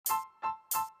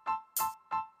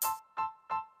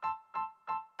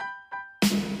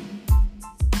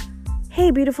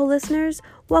Hey, beautiful listeners,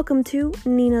 welcome to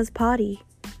Nina's Potty.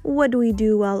 What do we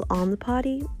do while on the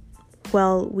potty?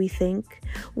 Well, we think,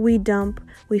 we dump,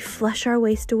 we flush our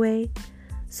waste away.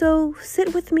 So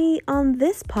sit with me on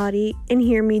this potty and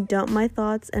hear me dump my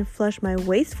thoughts and flush my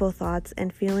wasteful thoughts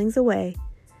and feelings away.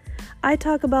 I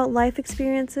talk about life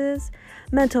experiences,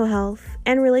 mental health,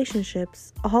 and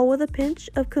relationships, all with a pinch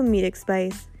of comedic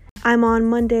spice. I'm on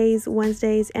Mondays,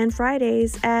 Wednesdays, and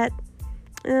Fridays at,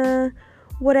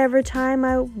 whatever time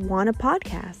I want a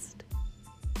podcast.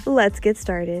 Let's get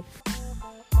started.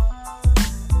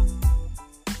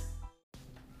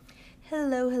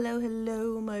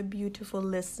 Hello, my beautiful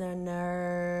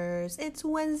listeners. It's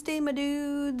Wednesday, my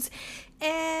dudes.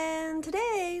 And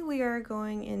today we are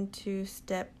going into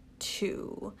step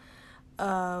 2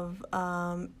 of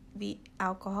the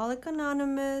Alcoholics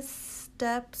Anonymous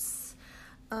steps.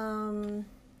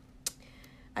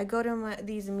 I go to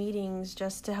these meetings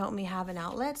just to help me have an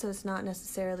outlet, so it's not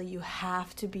necessarily you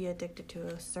have to be addicted to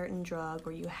a certain drug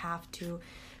or you have to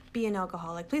be an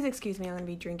alcoholic. Please excuse me, I'm going to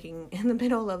be drinking in the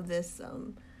middle of this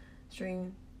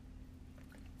stream.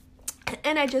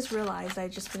 And I just realized I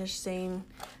just finished saying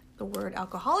the word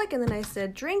alcoholic and then I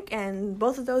said drink, and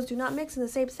both of those do not mix in the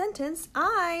same sentence.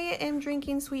 I am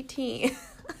drinking sweet tea.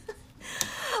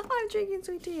 I'm drinking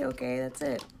sweet tea, okay? That's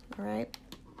it, all right?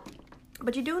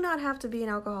 But you do not have to be an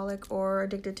alcoholic or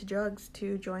addicted to drugs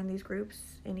to join these groups.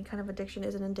 Any kind of addiction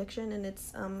is an addiction, and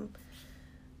it's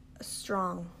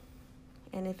strong.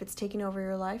 And if it's taking over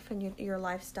your life and your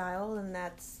lifestyle, and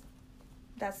that's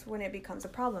when it becomes a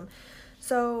problem.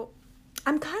 So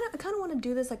I kind of want to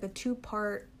do this like a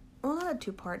 2-part, well, not a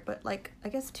 2-part, but like I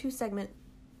guess 2 segment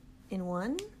in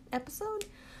one episode.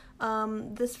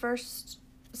 This first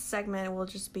segment will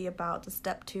just be about the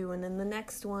step 2, and then the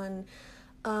next one.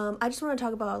 I just want to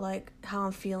talk about, like, how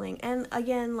I'm feeling. And,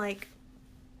 again, like,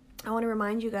 I want to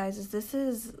remind you guys this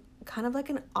is kind of like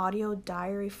an audio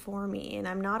diary for me. And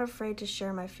I'm not afraid to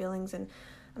share my feelings. And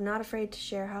I'm not afraid to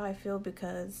share how I feel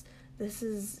because this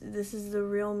is the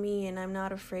real me. And I'm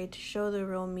not afraid to show the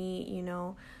real me, you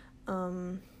know. A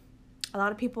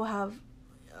lot of people have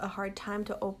a hard time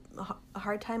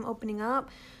opening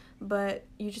up. But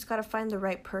you just got to find the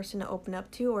right person to open up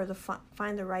to, or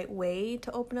find the right way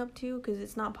to open up to, because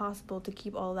it's not possible to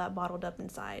keep all that bottled up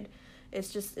inside. It's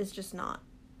just not.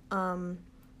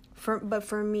 But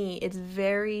for me, it's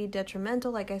very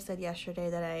detrimental, like I said yesterday,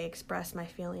 that I express my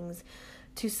feelings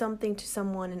to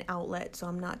someone, an outlet, so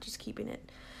I'm not just keeping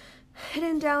it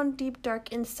hidden down deep,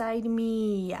 dark inside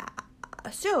me. Yeah.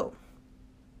 So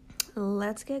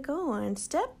let's get going.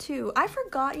 Step 2. I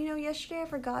forgot, yesterday I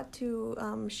forgot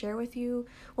to share with you.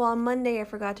 Well, on Monday I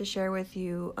forgot to share with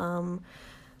you.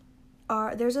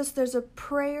 There's a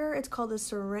prayer. It's called the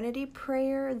Serenity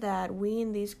Prayer that we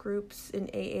in these groups in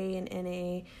AA and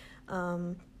NA,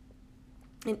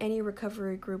 in any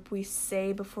recovery group, we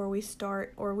say before we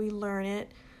start or we learn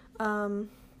it. And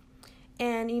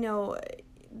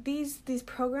these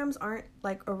programs aren't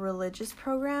like a religious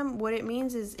program. What it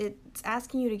means is it's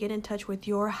asking you to get in touch with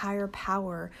your higher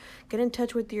power, get in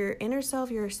touch with your inner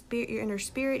self, your spirit, your inner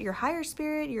spirit, your higher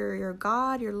spirit, your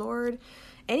God, your Lord,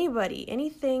 anybody,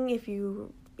 anything. If your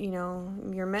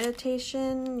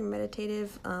meditation, your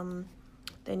meditative,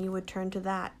 then you would turn to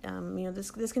that.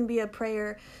 This can be a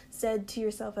prayer said to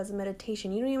yourself as a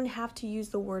meditation. You don't even have to use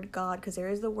the word God, because there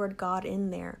is the word God in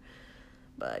there.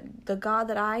 But the God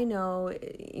that I know,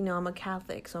 I'm a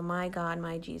Catholic, so my God,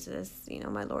 my Jesus,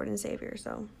 my Lord and Savior.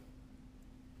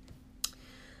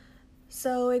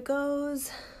 So it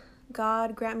goes,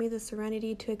 God, grant me the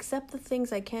serenity to accept the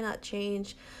things I cannot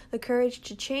change, the courage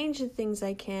to change the things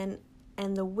I can,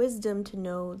 and the wisdom to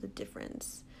know the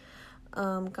difference.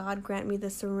 God, grant me the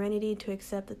serenity to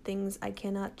accept the things I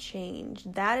cannot change.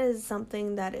 That is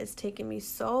something that has taken me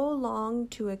so long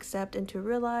to accept and to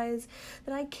realize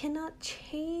that I cannot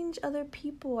change other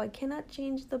people. I cannot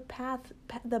change the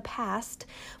past,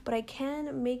 but I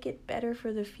can make it better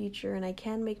for the future, and I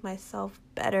can make myself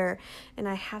better. And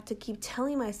I have to keep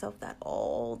telling myself that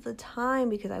all the time,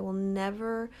 because I will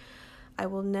never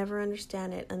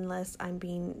understand it unless I'm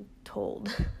being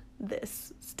told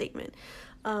this statement.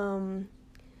 Grant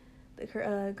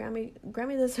me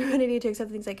the serenity to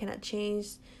accept things I cannot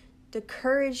change, the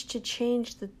courage to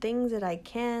change the things that I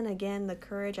can. Again, the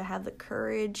courage. I have the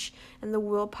courage and the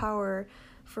willpower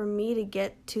for me to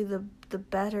get to the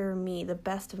better me, the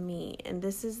best of me. And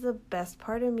this is the best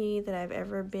part of me that I've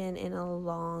ever been in a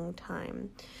long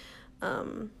time.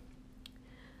 And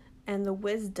the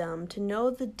wisdom to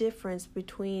know the difference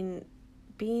between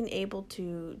being able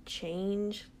to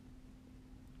change,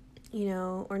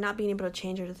 or not being able to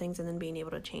change other things and then being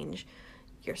able to change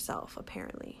yourself,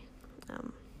 apparently.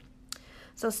 them.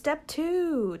 So step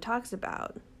 2 talks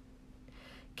about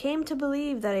came to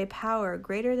believe that a power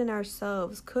greater than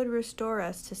ourselves could restore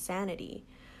us to sanity.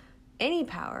 Any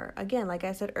power, again, like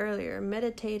I said earlier,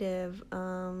 meditative,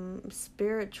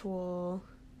 spiritual,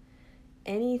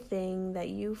 anything that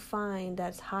you find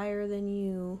that's higher than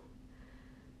you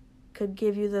could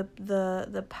give you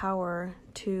the power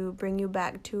to bring you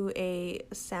back to a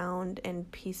sound and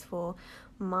peaceful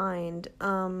mind.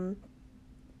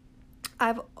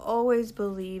 I've always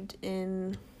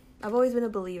been a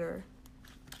believer.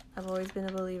 I've always been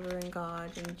a believer in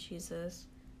God and Jesus.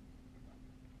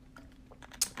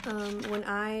 When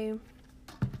I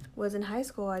was in high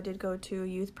school, I did go to a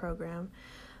youth program.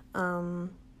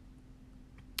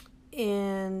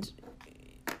 And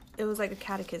it was like a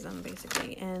catechism,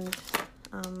 basically. And,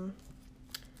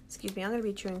 excuse me, I'm going to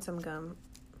be chewing some gum.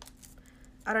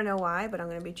 I don't know why, but I'm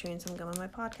going to be chewing some gum on my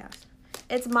podcast.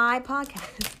 It's my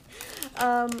podcast.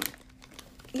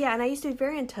 Yeah, and I used to be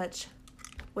very in touch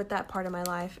with that part of my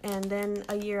life. And then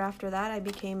a year after that, I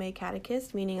became a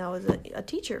catechist, meaning I was a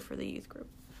teacher for the youth group.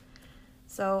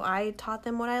 So I taught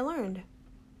them what I learned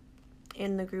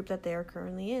in the group that they are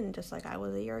currently in, just like I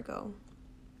was a year ago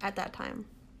at that time.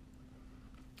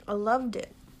 I loved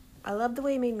it. I loved the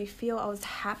way it made me feel. I was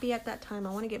happy at that time.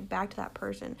 I want to get back to that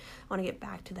person. I want to get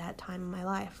back to that time in my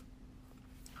life.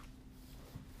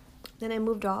 Then I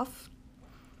moved off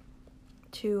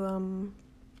to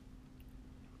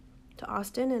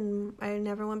Austin, and I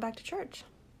never went back to church.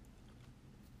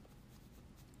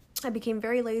 I became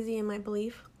very lazy in my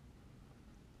belief.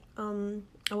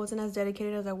 I wasn't as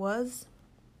dedicated as I was,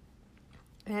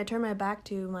 and I turned my back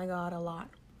to my God a lot.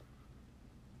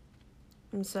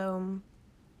 And so,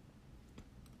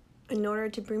 in order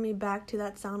to bring me back to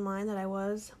that sound mind that I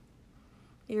was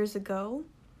years ago,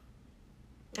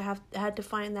 I had to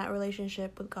find that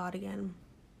relationship with God again.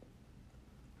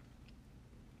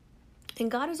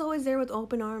 And God is always there with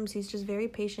open arms. He's just very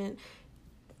patient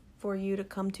for you to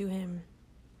come to him.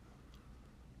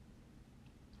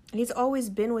 And he's always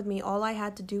been with me. All I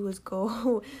had to do was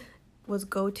go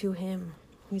to him.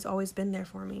 He's always been there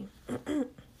for me.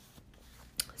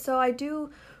 So I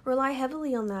do rely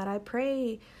heavily on that. I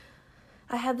pray.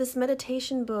 I have this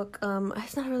meditation book.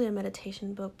 It's not really a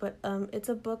meditation book, but it's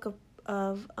a book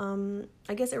of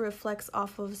I guess it reflects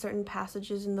off of certain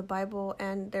passages in the Bible,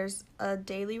 and there's a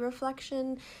daily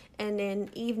reflection and an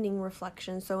evening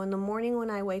reflection. So in the morning when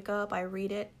I wake up, I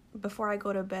read it. Before I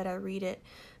go to bed, I read it,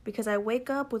 because I wake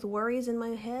up with worries in my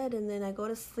head, and then I go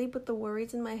to sleep with the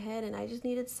worries in my head, and I just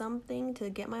needed something to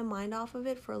get my mind off of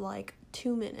it for like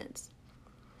 2 minutes.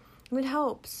 It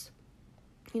helps.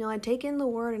 I take in the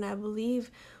word and I believe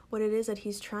what it is that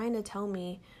he's trying to tell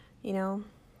me,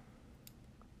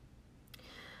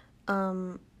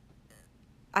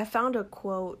 I found a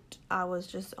quote. I was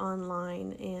just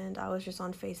online and I was just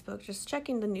on Facebook, just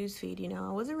checking the news feed,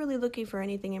 I wasn't really looking for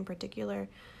anything in particular.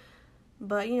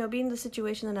 But, being the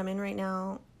situation that I'm in right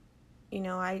now,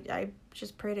 I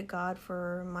just pray to God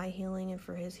for my healing and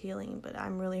for his healing. But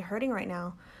I'm really hurting right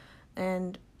now.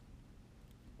 And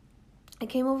I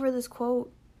came over this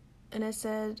quote, and it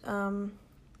said,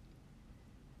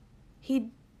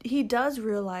 he does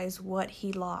realize what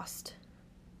he lost.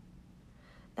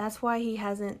 That's why he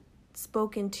hasn't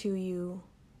spoken to you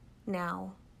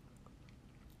now.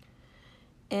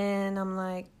 And I'm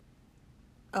like,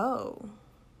 oh.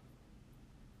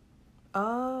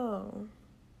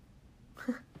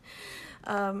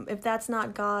 If that's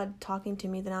not God talking to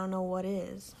me, then I don't know what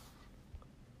is.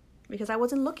 Because I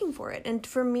wasn't looking for it. And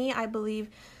for me, I believe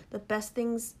the best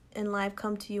things in life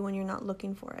come to you when you're not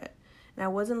looking for it. And I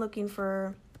wasn't looking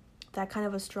for that kind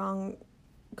of a strong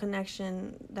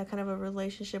connection, that kind of a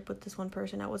relationship with this one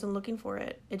person. I wasn't looking for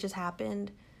it. It just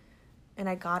happened. And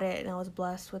I got it, and I was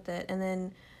blessed with it. And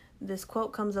then this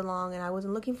quote comes along, and I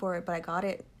wasn't looking for it, but I got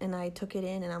it, and I took it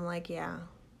in, and I'm like, yeah.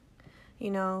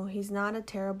 He's not a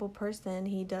terrible person.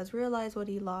 He does realize what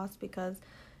he lost, because,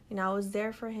 I was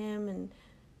there for him, and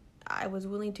I was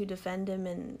willing to defend him,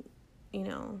 and,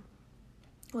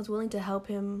 was willing to help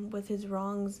him with his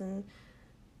wrongs, and,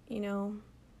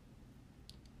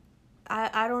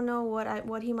 I don't know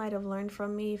what he might have learned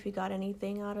from me, if he got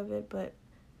anything out of it, but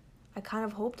I kind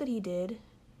of hope that he did.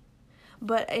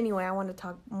 But anyway, I want to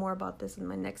talk more about this in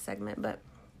my next segment, but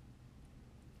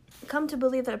come to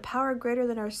believe that a power greater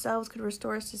than ourselves could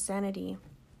restore us to sanity.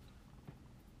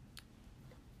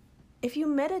 If you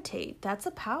meditate, that's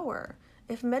a power.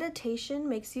 If meditation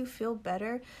makes you feel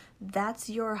better, that's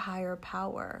your higher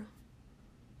power,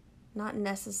 not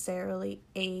necessarily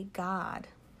a God.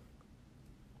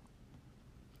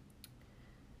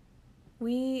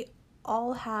 We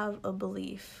all have a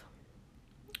belief.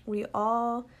 We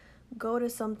all go to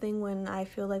something when I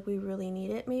feel like we really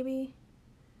need it, maybe.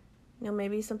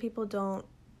 Maybe some people don't,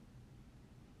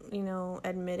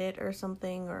 admit it or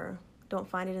something, or don't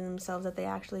find it in themselves that they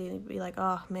actually be like,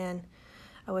 oh, man,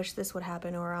 I wish this would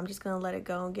happen, or I'm just going to let it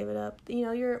go and give it up.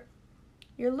 You're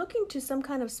looking to some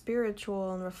kind of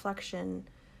spiritual and reflection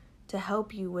to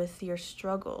help you with your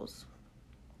struggles.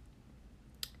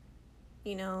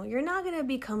 You're not going to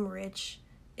become rich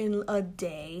in a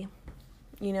day.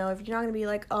 If you're not going to be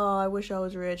like, oh, I wish I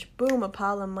was rich, boom, a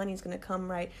pile of money is going to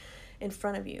come right in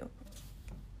front of you.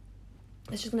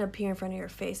 It's just going to appear in front of your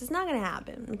face. It's not going to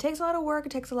happen. It takes a lot of work.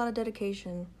 It takes a lot of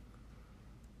dedication.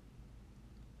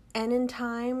 And in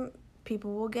time,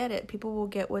 people will get it. People will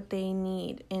get what they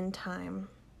need in time.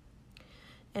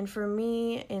 And for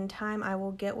me, in time, I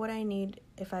will get what I need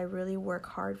if I really work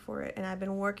hard for it. And I've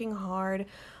been working hard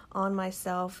on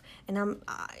myself, and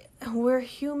we're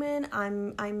human.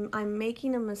 I'm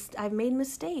making I've made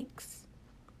mistakes.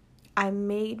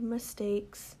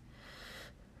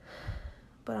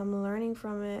 But I'm learning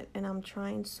from it, and I'm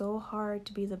trying so hard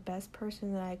to be the best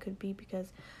person that I could be,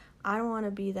 because I don't want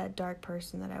to be that dark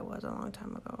person that I was a long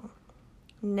time ago.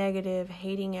 Negative,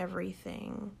 hating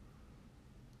everything.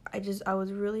 I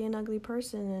was really an ugly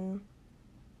person, and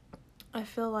I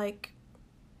feel like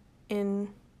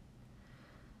in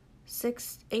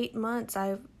 6-8 months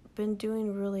I've been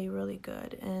doing really, really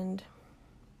good, and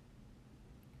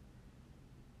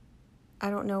I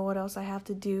don't know what else I have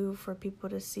to do for people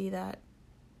to see that,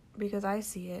 because I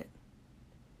see it.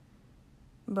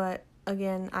 But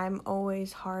again, I'm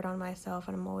always hard on myself,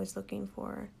 and I'm always looking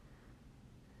for,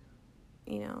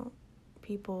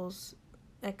 people's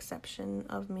exception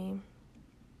of me.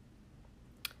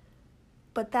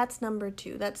 But that's number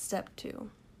 2. That's step 2.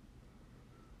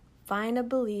 Find a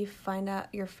belief, find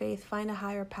out your faith, find a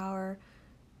higher power,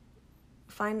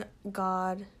 find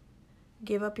God,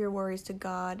 give up your worries to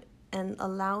God, and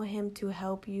allow Him to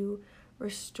help you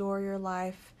restore your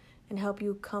life and help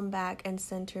you come back and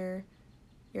center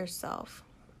yourself.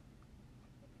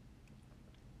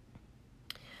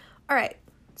 All right,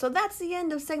 so that's the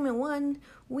end of segment 1.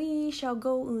 We shall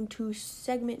go into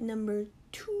segment number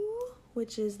 2,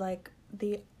 which is like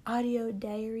the audio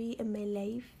diary of my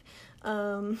life.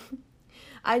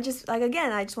 I just want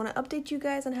to update you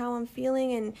guys on how I'm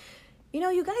feeling, and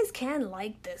you guys can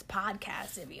like this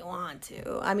podcast if you want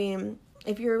to. I mean,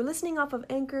 if you're listening off of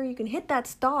Anchor, you can hit that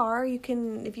star. You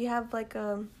can, if you have like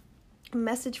a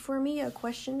message for me, a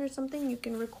question or something, you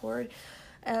can record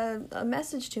a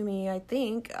message to me, I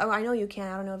think. Oh, I know you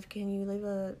can. I don't know if can you leave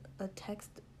a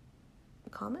text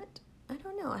comment? I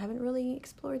don't know. I haven't really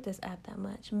explored this app that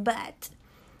much. But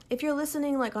if you're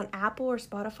listening like on Apple or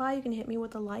Spotify, you can hit me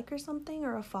with a like or something,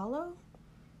 or a follow.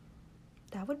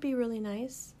 That would be really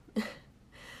nice.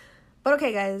 But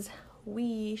okay, guys,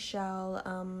 we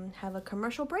shall have a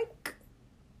commercial break,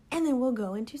 and then we'll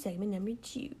go into segment number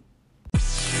 2.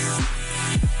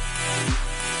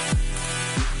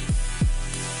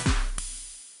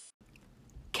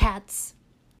 Cats.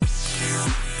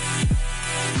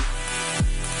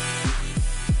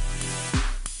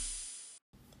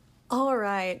 All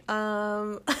right.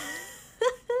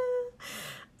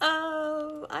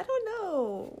 I don't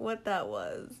know what that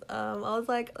was. I was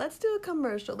like, let's do a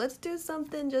commercial. Let's do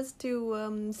something just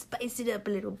to spice it up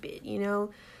a little bit,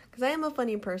 because I am a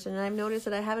funny person, and I've noticed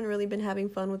that I haven't really been having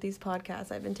fun with these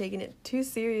podcasts. I've been taking it too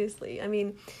seriously. I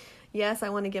mean, yes, I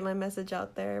want to get my message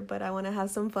out there, but I want to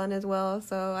have some fun as well.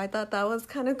 So I thought that was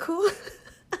kind of cool.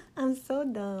 I'm so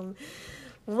dumb.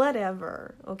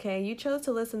 Whatever. Okay, you chose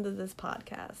to listen to this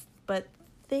podcast, but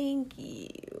thank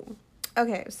you.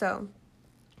 Okay, so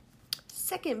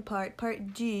second part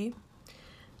G.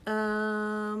 How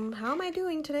am I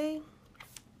doing today?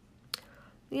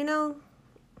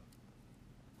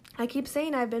 I keep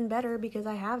saying I've been better, because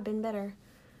I have been better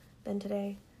than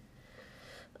today.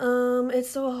 It's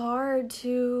so hard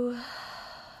to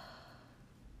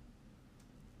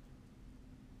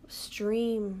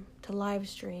live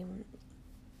stream.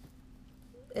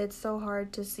 It's so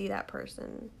hard to see that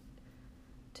person,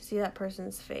 to see that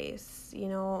person's face.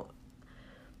 The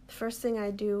first thing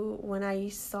I do when I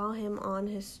saw him on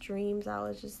his streams, I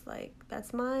was just like,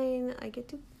 that's mine. I get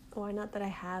to, well, not that I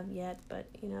have yet, but,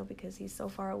 because he's so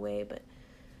far away, but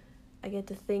I get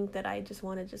to think that I just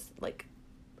want to just, like,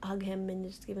 hug him and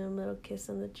just give him a little kiss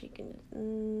on the cheek and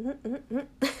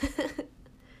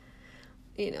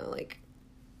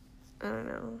I don't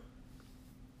know.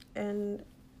 And,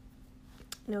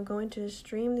 going to his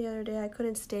stream the other day, I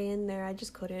couldn't stay in there. I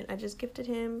just couldn't. I just gifted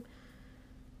him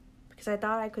because I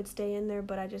thought I could stay in there,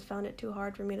 but I just found it too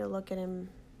hard for me to look at him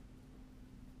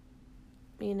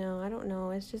I don't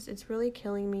know. It's really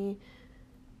killing me.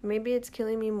 Maybe it's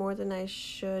killing me more than I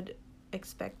should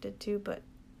expect it to, but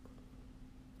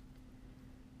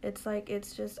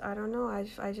it's just, I don't know. I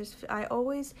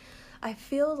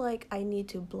feel like I need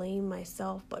to blame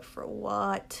myself, but for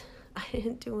what? I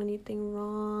didn't do anything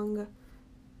wrong.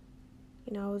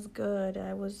 I was good.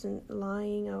 I wasn't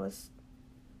lying.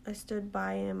 I stood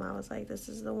by him. I was like, this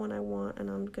is the one I want, and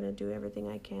I'm going to do everything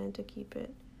I can to keep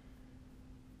it.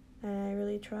 And I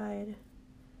really tried.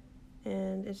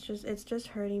 And it's just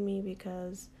hurting me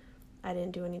because I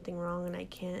didn't do anything wrong, and I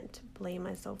can't blame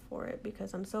myself for it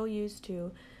because I'm so used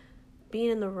to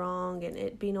being in the wrong and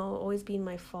it being always being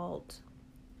my fault.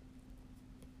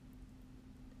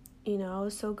 I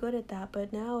was so good at that,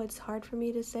 but now it's hard for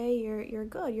me to say you're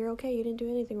good, you're okay, you didn't do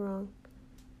anything wrong.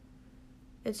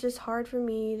 It's just hard for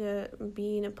me to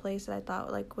be in a place that I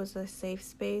thought like was a safe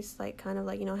space, like kind of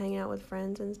like, hanging out with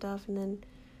friends and stuff, and then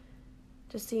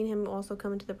just seeing him also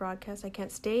come into the broadcast. I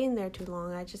can't stay in there too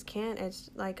long. I just can't. It's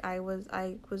like I was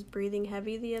breathing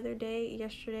heavy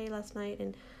yesterday, last night,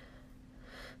 and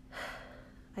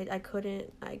I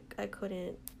couldn't. I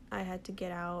had to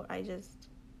get out. I just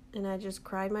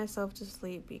cried myself to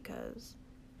sleep because,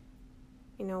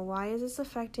 why is this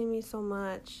affecting me so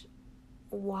much?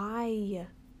 Why?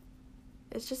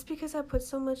 It's just because I put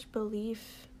so much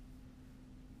belief,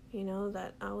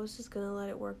 that I was just going to let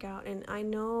it work out. And I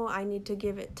know I need to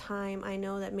give it time. I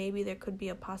know that maybe there could be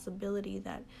a possibility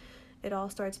that it all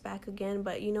starts back again.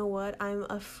 But you know what? I'm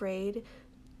afraid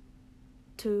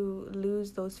to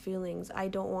lose those feelings. I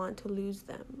don't want to lose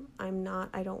them. I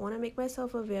don't want to make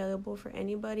myself available for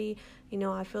anybody.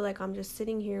 I feel like I'm just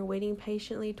sitting here waiting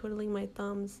patiently, twiddling my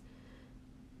thumbs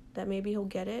that maybe he'll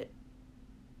get it.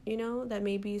 That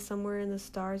maybe somewhere in the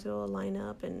stars it'll line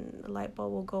up and a light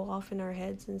bulb will go off in our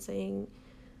heads and saying,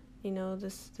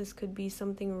 this could be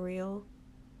something real.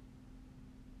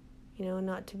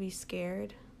 Not to be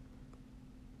scared.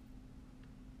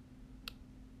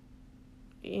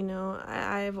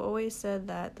 I've always said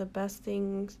that the best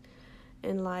things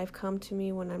in life come to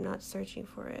me when I'm not searching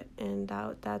for it. And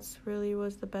that's really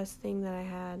was the best thing that I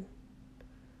had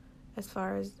as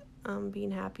far as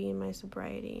being happy in my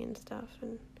sobriety and stuff.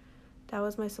 And that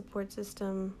was my support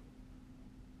system.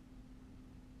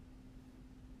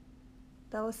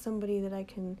 That was somebody that I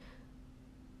can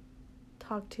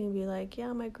talk to and be like,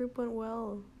 yeah, my group went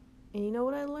well. And you know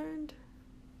what I learned?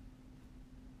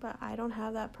 But I don't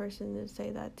have that person to say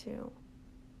that to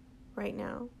right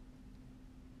now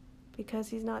because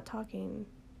he's not talking.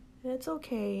 And it's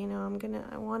okay,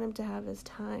 I want him to have his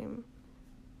time.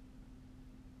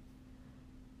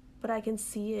 But I can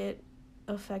see it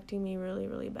affecting me really,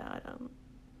 really bad.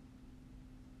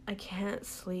 I can't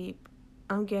sleep.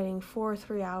 I'm getting 3 or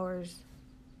 4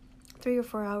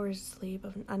 hours sleep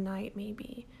a night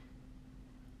maybe.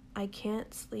 I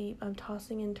can't sleep. I'm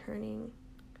tossing and turning.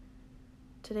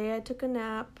 Today I took a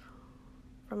nap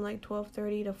from like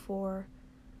 12:30 to 4,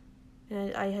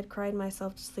 and I had cried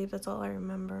myself to sleep. That's all I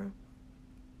remember.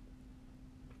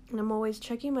 And I'm always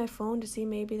checking my phone to see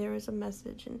maybe there was a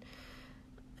message, and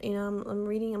I'm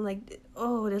reading. I'm like,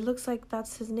 oh, it looks like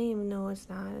that's his name. No, it's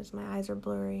not. My eyes are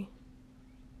blurry.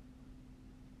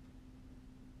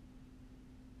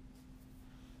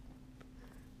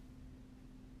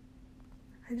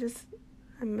 I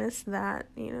miss that,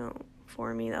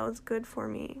 for me. That was good for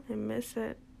me. I miss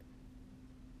it.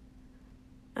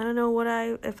 I don't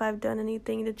know if I've done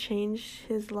anything to change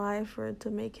his life or to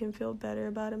make him feel better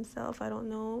about himself. I don't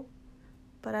know.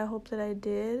 But I hope that I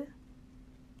did.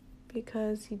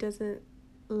 Because he doesn't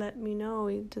let me know.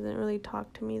 He doesn't really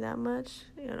talk to me that much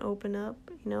and open up.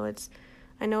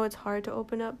 I know it's hard to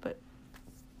open up, but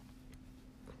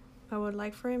I would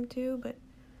like for him to, but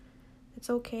it's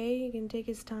okay. He can take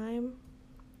his time.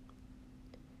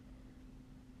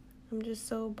 I'm just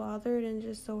so bothered and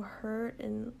just so hurt,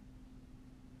 and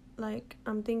like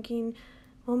I'm thinking,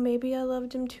 well, maybe I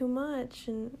loved him too much,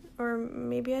 or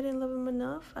maybe I didn't love him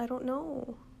enough. I don't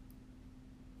know.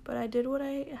 But I did what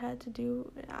I had to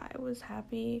do. I was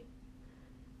happy.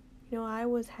 I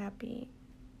was happy.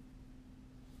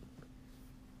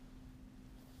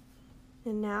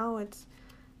 And now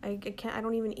I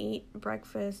don't even eat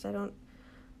breakfast. I don't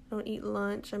eat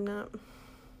lunch.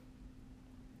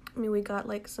 We got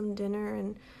like some dinner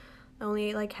and I only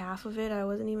ate like half of it. I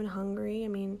wasn't even hungry.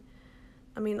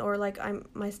 Or like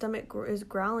my stomach is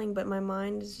growling, but my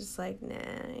mind is just like, nah,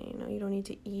 you don't need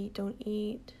to eat. Don't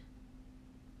eat.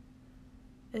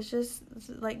 It's just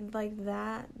like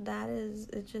that.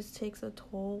 It just takes a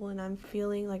toll, and I'm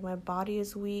feeling like my body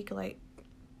is weak. Like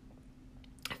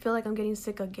I feel like I'm getting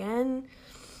sick again,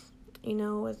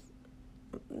 with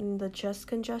the chest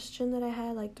congestion that I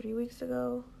had like 3 weeks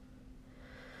ago.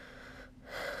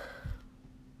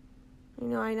 You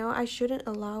know, I know I shouldn't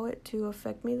allow it to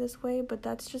affect me this way, but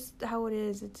that's just how it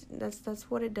is.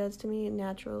 That's what it does to me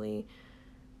naturally.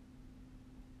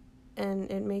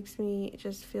 And it makes me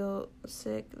just feel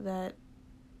sick that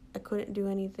I couldn't do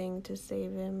anything to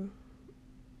save him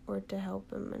or to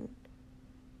help him. And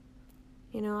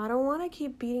you know, I don't want to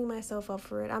keep beating myself up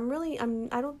for it. I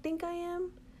don't think I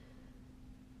am.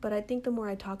 But I think the more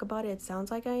I talk about it, it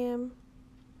sounds like I am.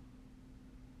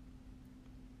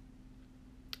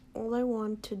 All I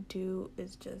want to do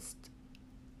is just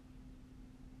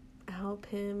help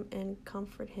him and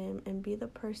comfort him and be the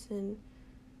person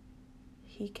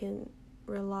he can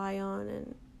rely on,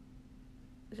 and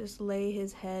just lay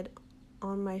his head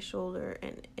on my shoulder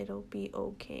and it'll be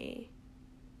okay.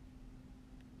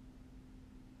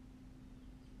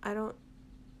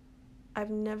 I've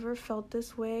never felt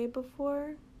this way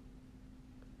before.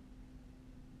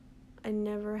 I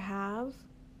never have.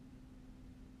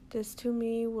 This to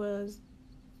me was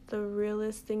the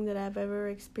realest thing that I've ever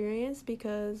experienced,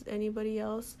 because anybody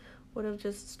else would have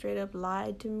just straight up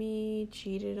lied to me,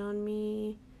 cheated on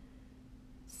me,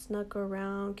 snuck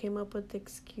around, came up with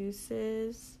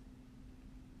excuses.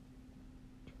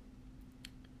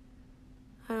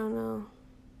 I don't know.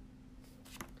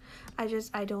 I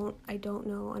don't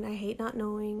know, and I hate not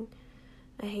knowing.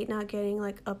 I hate not getting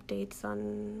like updates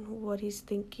on what he's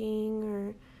thinking,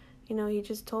 or you know, he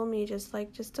just told me just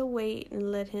to wait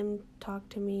and let him talk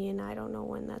to me, and I don't know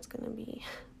when that's going to be.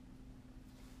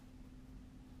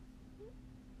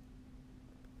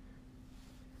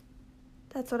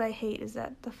 That's what I hate, is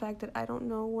that the fact that I don't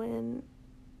know when,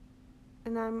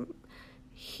 and I'm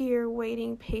here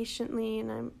waiting patiently,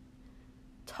 and I'm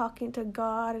talking to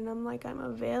God, and I'm like, I'm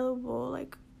available,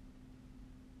 like,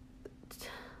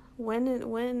 when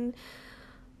am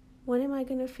I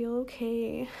going to feel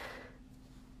okay?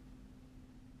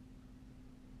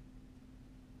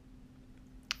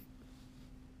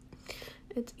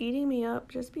 It's eating me up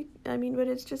but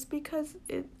it's just because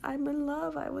I'm in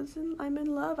love. I'm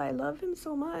in love. I love him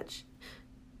so much.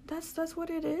 That's what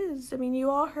it is. I mean, you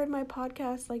all heard my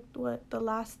podcast, like what, the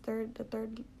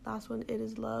third last one, It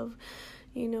Is Love.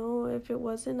 You know, if it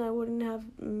wasn't, I wouldn't have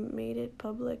made it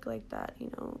public like that,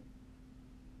 you know.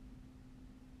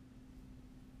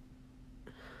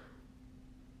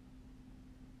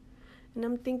 And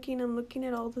I'm looking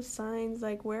at all the signs,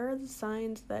 like, where are the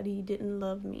signs that he didn't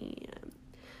love me?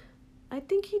 I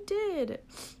think he did.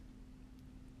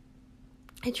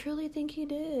 I truly think he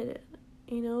did.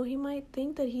 You know, he might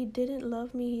think that he didn't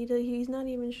love me. He's not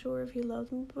even sure if he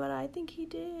loves me, but I think he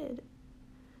did.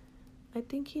 I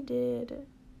think he did.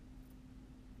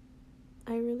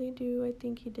 I really do. I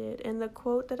think he did. And the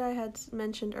quote that I had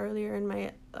mentioned earlier in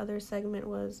my other segment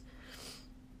was,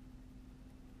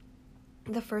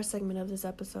 the first segment of this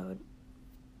episode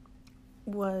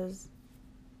was,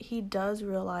 he does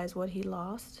realize what he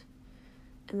lost,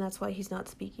 and that's why he's not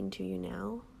speaking to you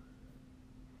now.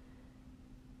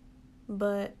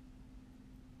 But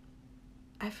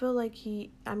I feel like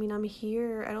I'm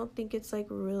here. I don't think it's like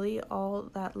really all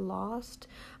that lost.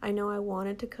 I know I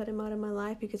wanted to cut him out of my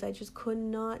life because I just could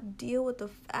not deal with the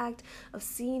fact of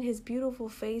seeing his beautiful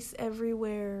face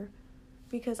everywhere.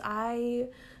 Because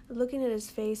looking at his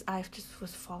face, I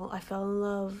fell in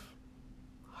love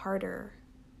harder.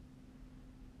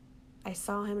 I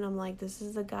saw him and I'm like, this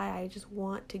is the guy I just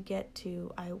want to get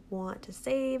to. I want to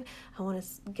save. I want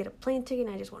to get a plane ticket,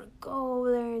 and I just want to go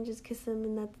over there and just kiss him,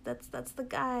 and that's the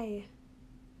guy.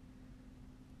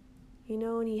 You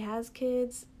know, and he has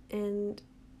kids, and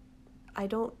I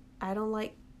don't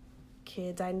like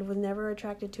kids. I was never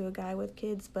attracted to a guy with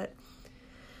kids, but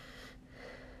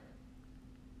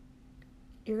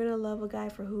you're going to love a guy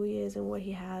for who he is and what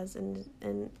he has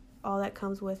and all that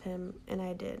comes with him, and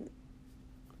I did.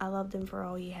 I loved him for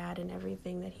all he had and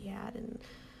everything that he had, and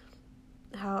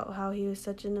how he was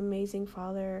such an amazing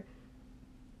father.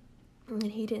 And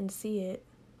he didn't see it,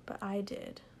 but I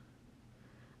did.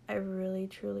 I really,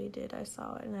 truly did. I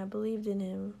saw it, and I believed in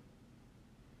him.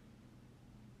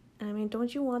 And I mean,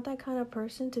 don't you want that kind of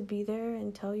person to be there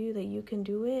and tell you that you can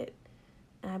do it?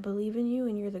 And I believe in you,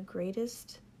 and you're the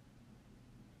greatest.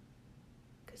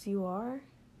 Because you are.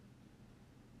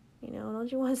 You know,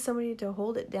 don't you want somebody to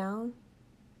hold it down?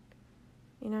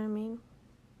 You know what I mean?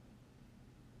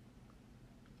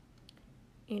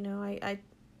 You know, I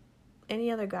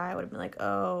any other guy would have been like,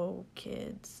 oh,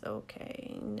 kids,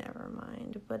 okay, never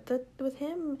mind. But with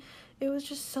him, it was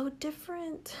just so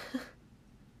different.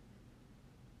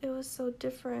 It was so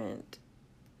different.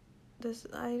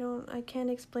 I can't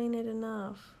explain it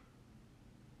enough.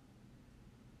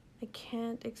 I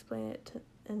can't explain it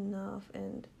enough,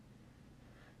 and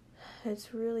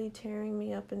it's really tearing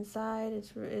me up inside.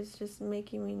 It's just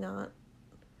making me not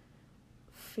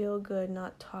feel good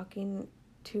not talking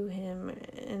to him,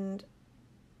 and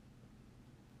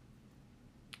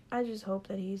I just hope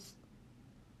that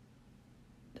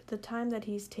the time that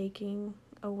he's taking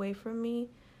away from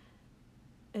me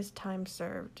is time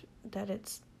served, that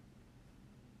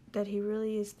he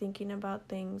really is thinking about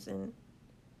things, and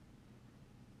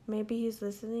maybe he's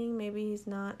listening, maybe he's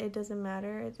not. It doesn't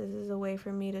matter. This is a way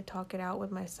for me to talk it out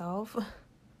with myself.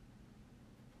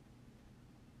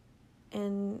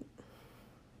 And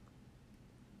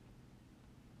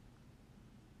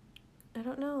I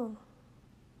don't know.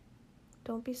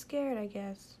 Don't be scared, I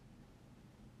guess.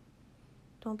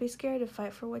 Don't be scared to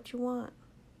fight for what you want.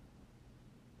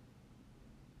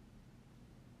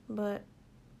 But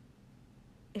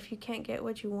if you can't get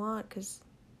what you want because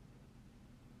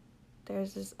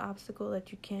there's this obstacle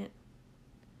that you can't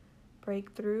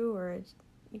break through, or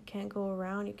you can't go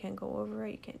around, you can't go over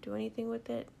it, you can't do anything with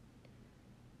it,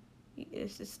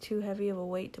 it's just too heavy of a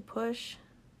weight to push,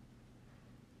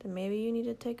 then maybe you need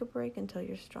to take a break until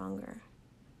you're stronger.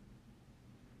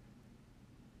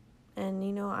 And,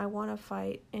 you know, I want to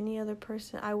fight any other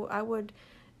person. I would,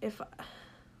 if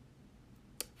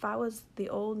I was the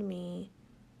old me,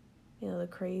 you know, the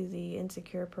crazy,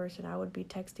 insecure person, I would be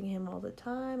texting him all the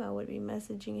time. I would be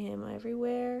messaging him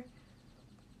everywhere.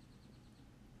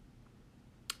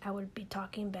 I would be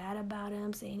talking bad about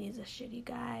him, saying he's a shitty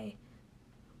guy.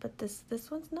 But this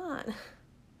one's not.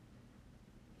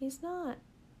 He's not.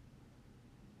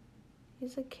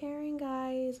 He's a caring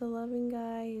guy. He's a loving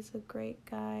guy. He's a great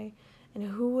guy. And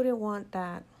who wouldn't want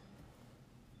that?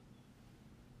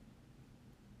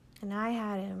 And I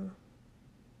had him.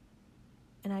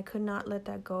 And I could not let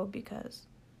that go because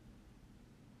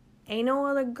ain't no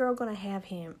other girl gonna have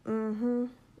him.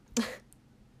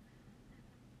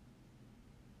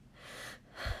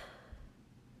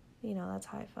 You know, that's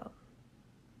how I felt.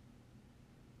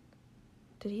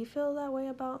 Did he feel that way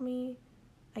about me?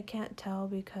 I can't tell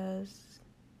because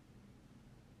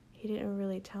he didn't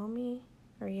really tell me,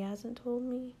 or he hasn't told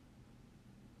me.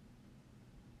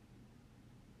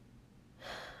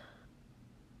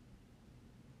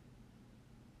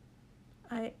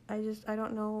 I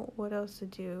don't know what else to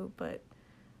do, but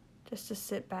just to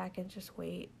sit back and just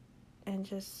wait and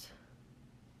just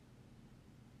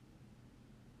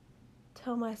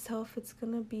tell myself it's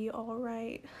gonna be all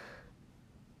right,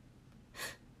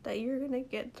 that you're gonna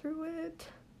get through it.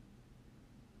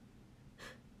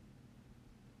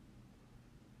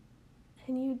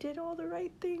 And you did all the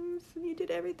right things, and you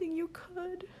did everything you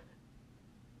could.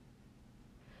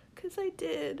 'Cause I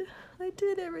did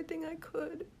everything I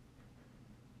could.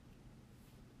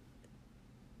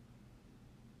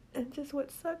 And just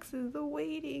what sucks is the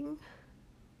waiting.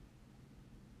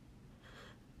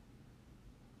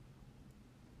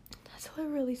 That's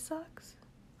what really sucks.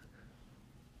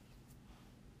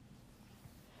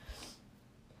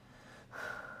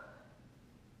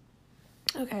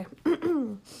 Okay.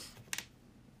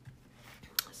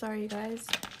 Sorry, you guys.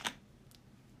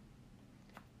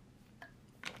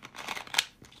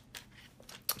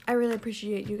 I really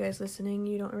appreciate you guys listening.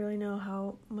 You don't really know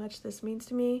how much this means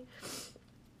to me.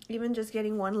 Even just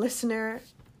getting one listener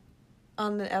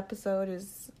on the episode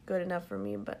is good enough for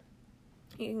me, but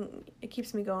it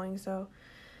keeps me going, so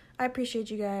I appreciate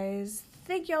you guys.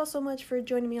 Thank y'all so much for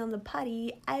joining me on the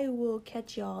potty. I will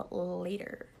catch y'all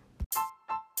later.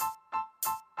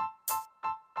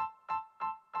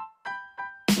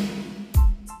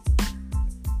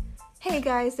 Hey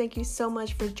guys, thank you so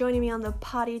much for joining me on the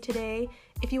potty today.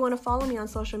 If you want to follow me on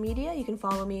social media, you can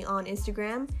follow me on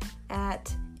Instagram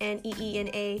at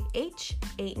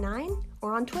NEENAH89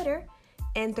 or on Twitter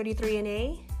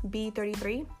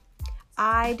N33NAB33.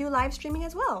 I do live streaming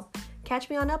as well.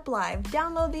 Catch me on UpLive.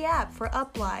 Download the app for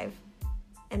UpLive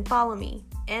and follow me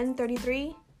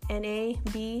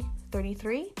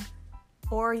N33NAB33,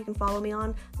 or you can follow me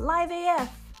on LiveAF.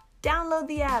 Download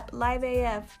the app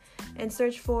LiveAF and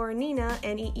search for Nina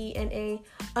NEENA_KGG.